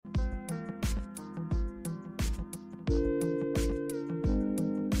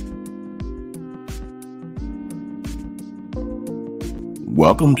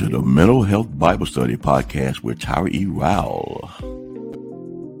Welcome to the Mental Health Bible Study Podcast with Tyra E. Rowell.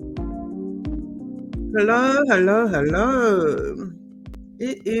 Hello.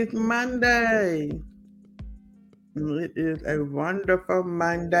 It is Monday. It is a wonderful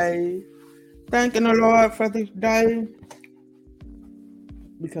Monday. Thanking the Lord for this day,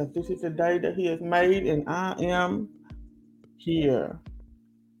 because this is the day that He has made, and I am here.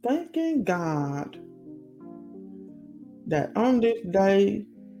 Thanking God that on this day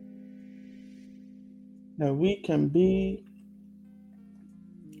that we can be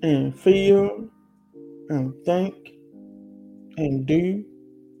and feel and think and do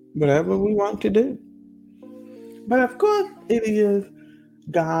whatever we want to do. But of course, it is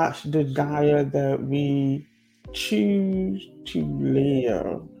God's desire that we choose to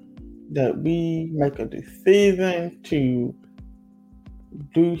live, that we make a decision to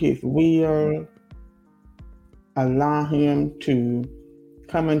do His will, allow Him to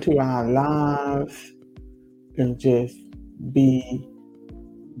come into our lives and just be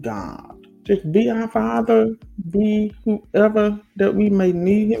God. Just be our Father, be whoever that we may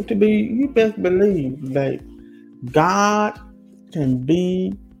need Him to be. You best believe that God can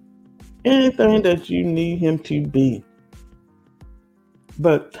be anything that you need Him to be.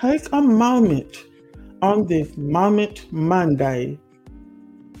 But take a moment on this Moment Monday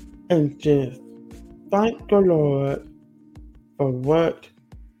and just thank the Lord for what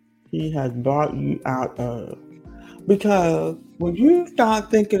He has brought you out of. Because when you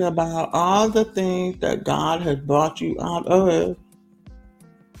start thinking about all the things that God has brought you out of,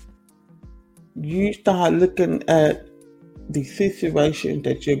 you start looking at the situation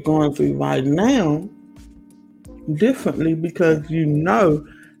that you're going through right now differently, because you know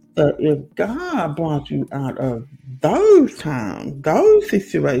that if God brought you out of those times, those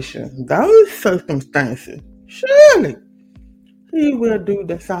situations, those circumstances, surely He will do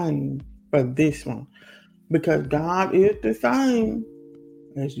the same for this one. Because God is the same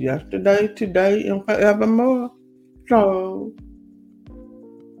as yesterday, today, and forevermore. So,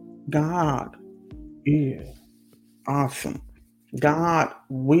 God is awesome. God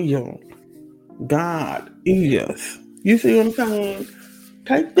will. God is. You see what I'm saying?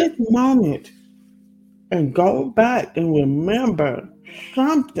 Take this moment and go back and remember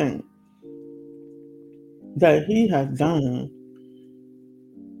something that He has done.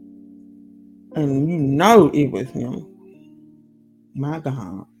 And you know it was Him. My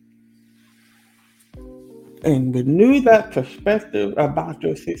God. And renew that perspective about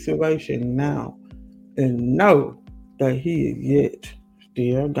your situation now, and know that He is yet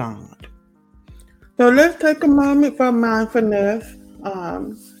still God. So let's take a moment for mindfulness.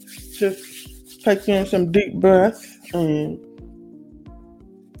 Just take in some deep breaths and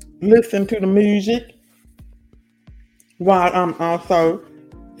listen to the music while I'm also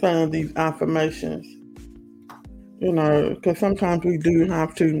saying these affirmations. You know, because sometimes we do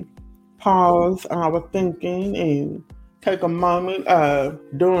have to pause our thinking and take a moment of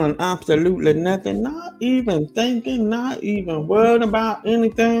doing absolutely nothing, not even thinking, not even worried about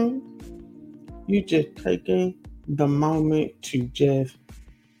anything. You just taking the moment to just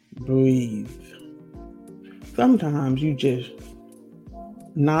breathe. Sometimes you just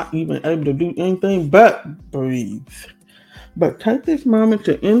not even able to do anything but breathe. But take this moment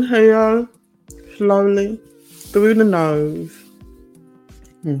to inhale slowly through the nose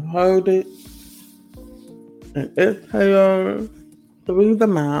and hold it, and exhale through the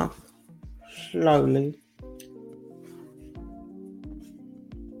mouth slowly,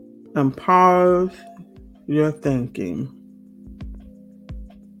 and pause your thinking.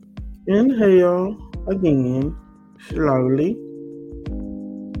 Inhale again slowly,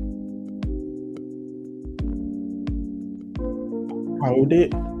 hold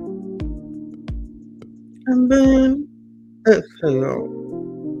it, and then exhale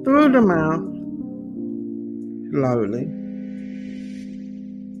through the mouth slowly.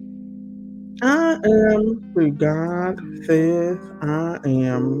 I am who God says I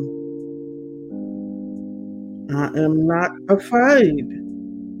am. I am not afraid,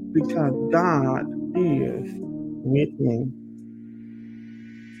 because God is with me.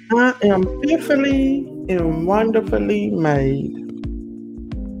 I am fearfully and wonderfully made.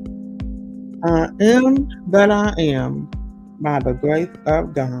 I am that I am by the grace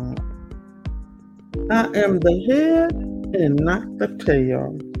of God. I am the head and not the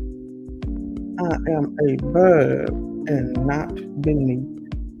tail. I am above and not beneath.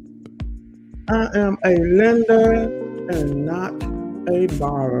 I am a lender and not a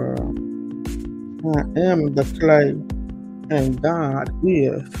borrower. I am the clay and God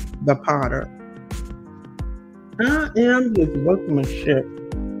is the potter. I am his workmanship,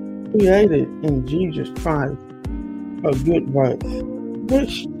 created in Jesus Christ for good works,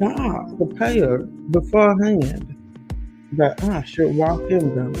 which God prepared beforehand that I should walk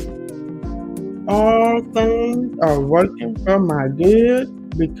in them. All things are working for my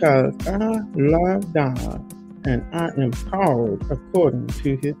good because I love God and I am called according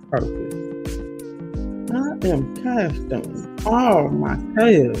to his purpose. I am casting all my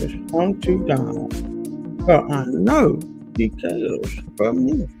cares onto God, for I know he cares for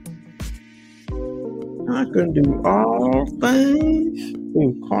me. I can do all things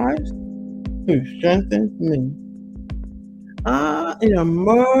through Christ who strengthens me. I am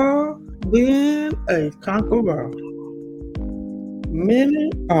more than a conqueror.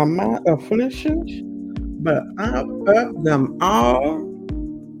 Many are my afflictions, but out of them all,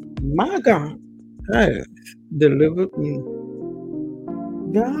 my God has delivered me.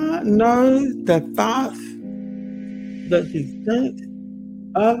 God knows the thoughts that he thinks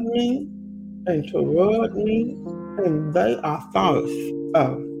of me and toward me, and they are thoughts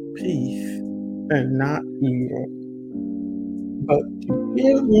of peace and not evil, but to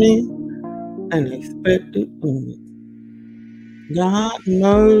give me an expected end. God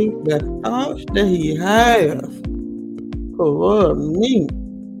knows the thoughts that he has toward me,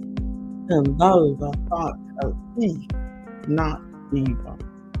 and those are thoughts of peace, not evil,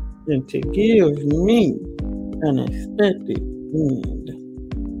 and to give me an expected end.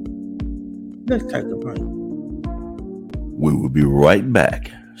 Let's take a break. We will be right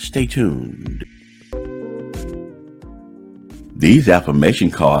back. Stay tuned. These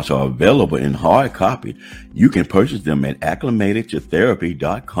affirmation cards are available in hard copy. You can purchase them at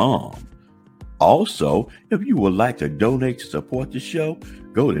acclimatedtotherapy.com. Also, if you would like to donate to support the show,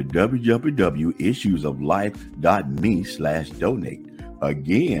 go to www.issuesoflife.me/donate.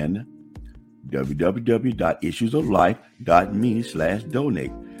 Again,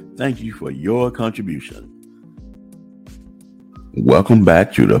 www.issuesoflife.me/donate. Thank you for your contribution. Welcome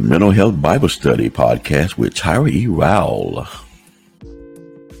back to the Mental Health Bible Study Podcast with Tyra E. Rowell.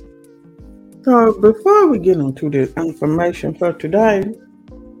 So before we get into the information for today,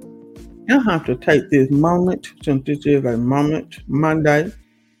 I have to take this moment, since this is a moment Monday,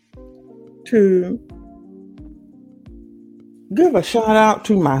 to give a shout out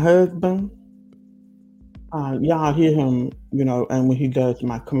to my husband. Y'all hear him, and when he does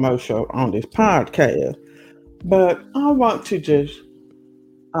my commercial on this podcast. But I want to just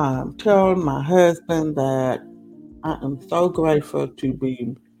tell my husband that I am so grateful to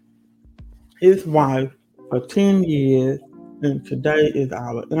be his wife for 10 years, and today is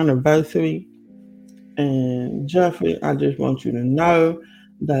our anniversary. And Jeffrey, I just want you to know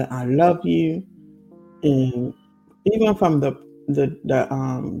that I love you, and even from the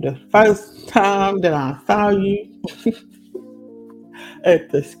first time that I saw you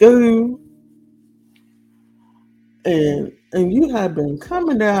at the school, and you have been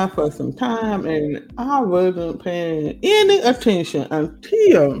coming down for some time, and I wasn't paying any attention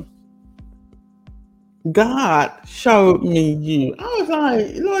until God showed me you. I was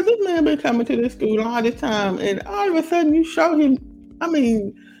like, Lord, this man been coming to this school all this time, and all of a sudden you show him. I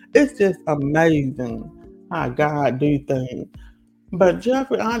mean, it's just amazing how God do things. But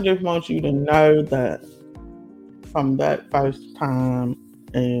Jeffrey, I just want you to know that from that first time,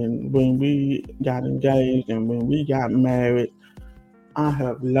 and when we got engaged and when we got married, I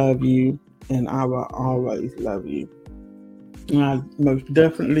have loved you, and I will always love you. And I most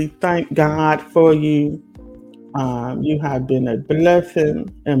definitely thank God for you. You have been a blessing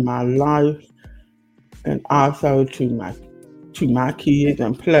in my life, and also to my kids,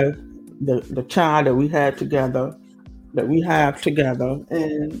 and plus the child that we have together.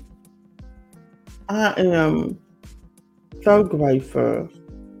 And I am so grateful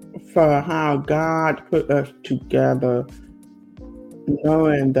for how God put us together,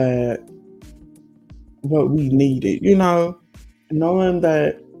 knowing that what we needed, knowing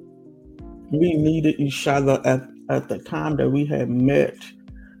that we needed each other at the time that we had met,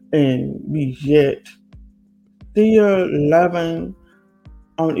 and we yet still loving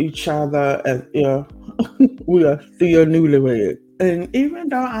on each other as if we are still newlyweds. And even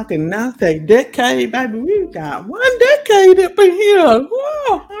though I cannot say decade, baby, we got 1 decade up in here.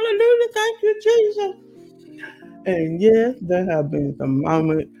 Whoa, hallelujah, thank you, Jesus. And yes, there have been some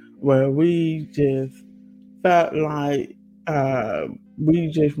moments where we just felt like we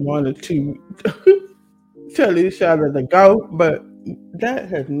just wanted to tell each other to go, but that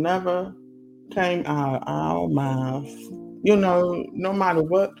has never came out of our mouths. No matter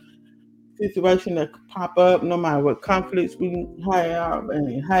what situation that could pop up, no matter what conflicts we have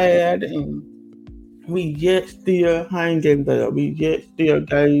and had, and we yet still hang in there. We yet still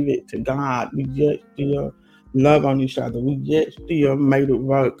gave it to God. We yet still love on each other. We yet still made it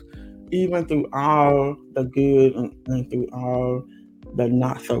work, even through all the good and through all the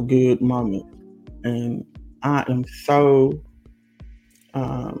not so good moments. And I am so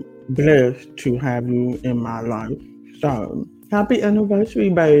blessed to have you in my life. So happy anniversary,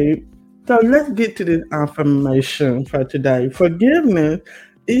 babe. So let's get to this affirmation for today. Forgiveness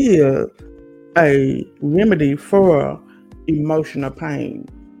is a remedy for emotional pain.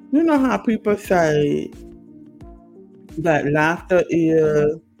 You know how people say that laughter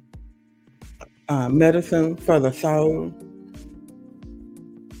is medicine for the soul?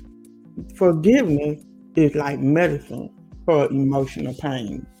 Forgiveness is like medicine for emotional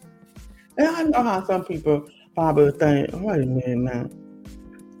pain. And I know how some people probably think, wait a minute now.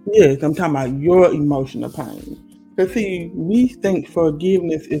 Yes, I'm talking about your emotional pain. Because see, we think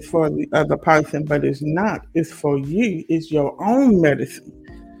forgiveness is for the other person, but it's not. It's for you. It's your own medicine.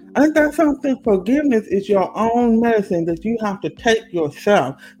 Ain't that something? Forgiveness is your own medicine that you have to take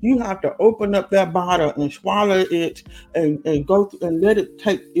yourself. You have to open up that bottle and swallow it and go and let it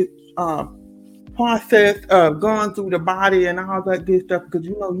take its process of going through the body and all that good stuff. Because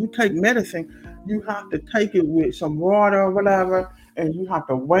you take medicine, you have to take it with some water or whatever, and you have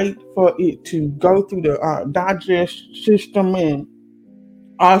to wait for it to go through the digest system and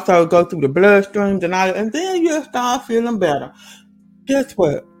also go through the bloodstreams and all, and then you'll start feeling better. Guess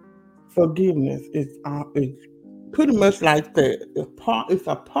what? Forgiveness is pretty much like that. It's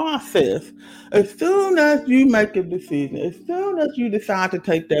a process. As soon as you make a decision, as soon as you decide to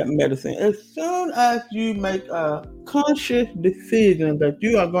take that medicine, as soon as you make a conscious decision that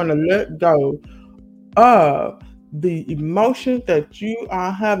you are going to let go of the emotions that you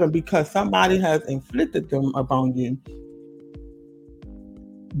are having because somebody has inflicted them upon you,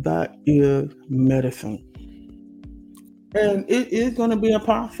 that is medicine. And it is going to be a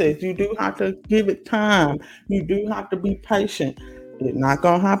process. You do have to give it time. You do have to be patient. It's not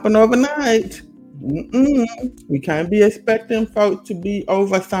going to happen overnight. We can't be expecting folks to be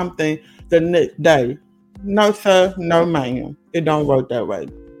over something the next day. No, sir. No, ma'am. It don't work that way.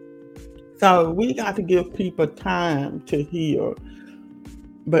 So we got to give people time to heal.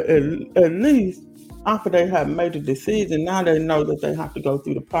 But at least after they have made a decision, now they know that they have to go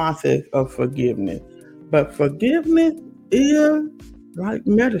through the process of forgiveness. But forgiveness is like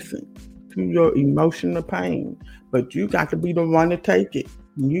medicine to your emotional pain. But you got to be the one to take it.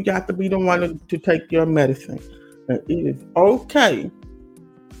 You got to be the one to take your medicine. And it is okay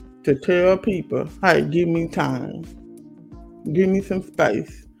to tell people, hey, give me time. Give me some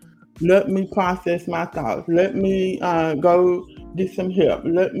space. Let me process my thoughts. Let me go get some help.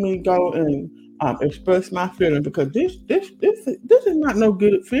 Let me go and express my feelings, because this is not no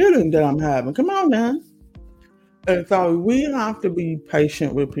good feeling that I'm having. Come on now. And so we have to be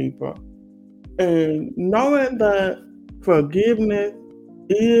patient with people. And knowing that forgiveness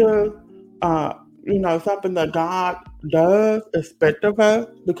is, something that God does expect of us,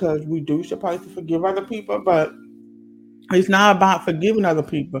 because we do supposed to forgive other people, but it's not about forgiving other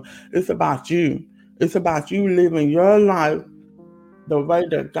people. It's about you. It's about you living your life the way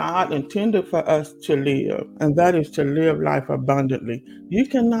that God intended for us to live, and that is to live life abundantly. You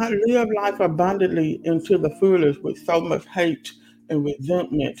cannot live life abundantly into the fullest with so much hate and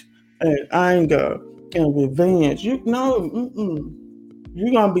resentment and anger and revenge. You're going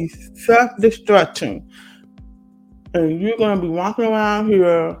to be self-destructing, and you're going to be walking around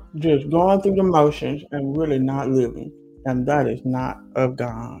here just going through the motions and really not living, and that is not of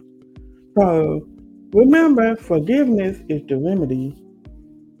God. So remember, forgiveness is the remedy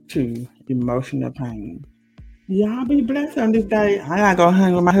to emotional pain. Y'all be blessed on this day. I gotta go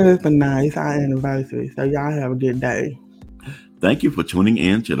hang with my husband now. It's our anniversary, so y'all have a good day. Thank you for tuning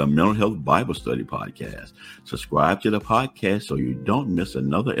in to the Mental Health Bible Study Podcast. Subscribe to the podcast so you don't miss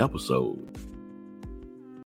another episode.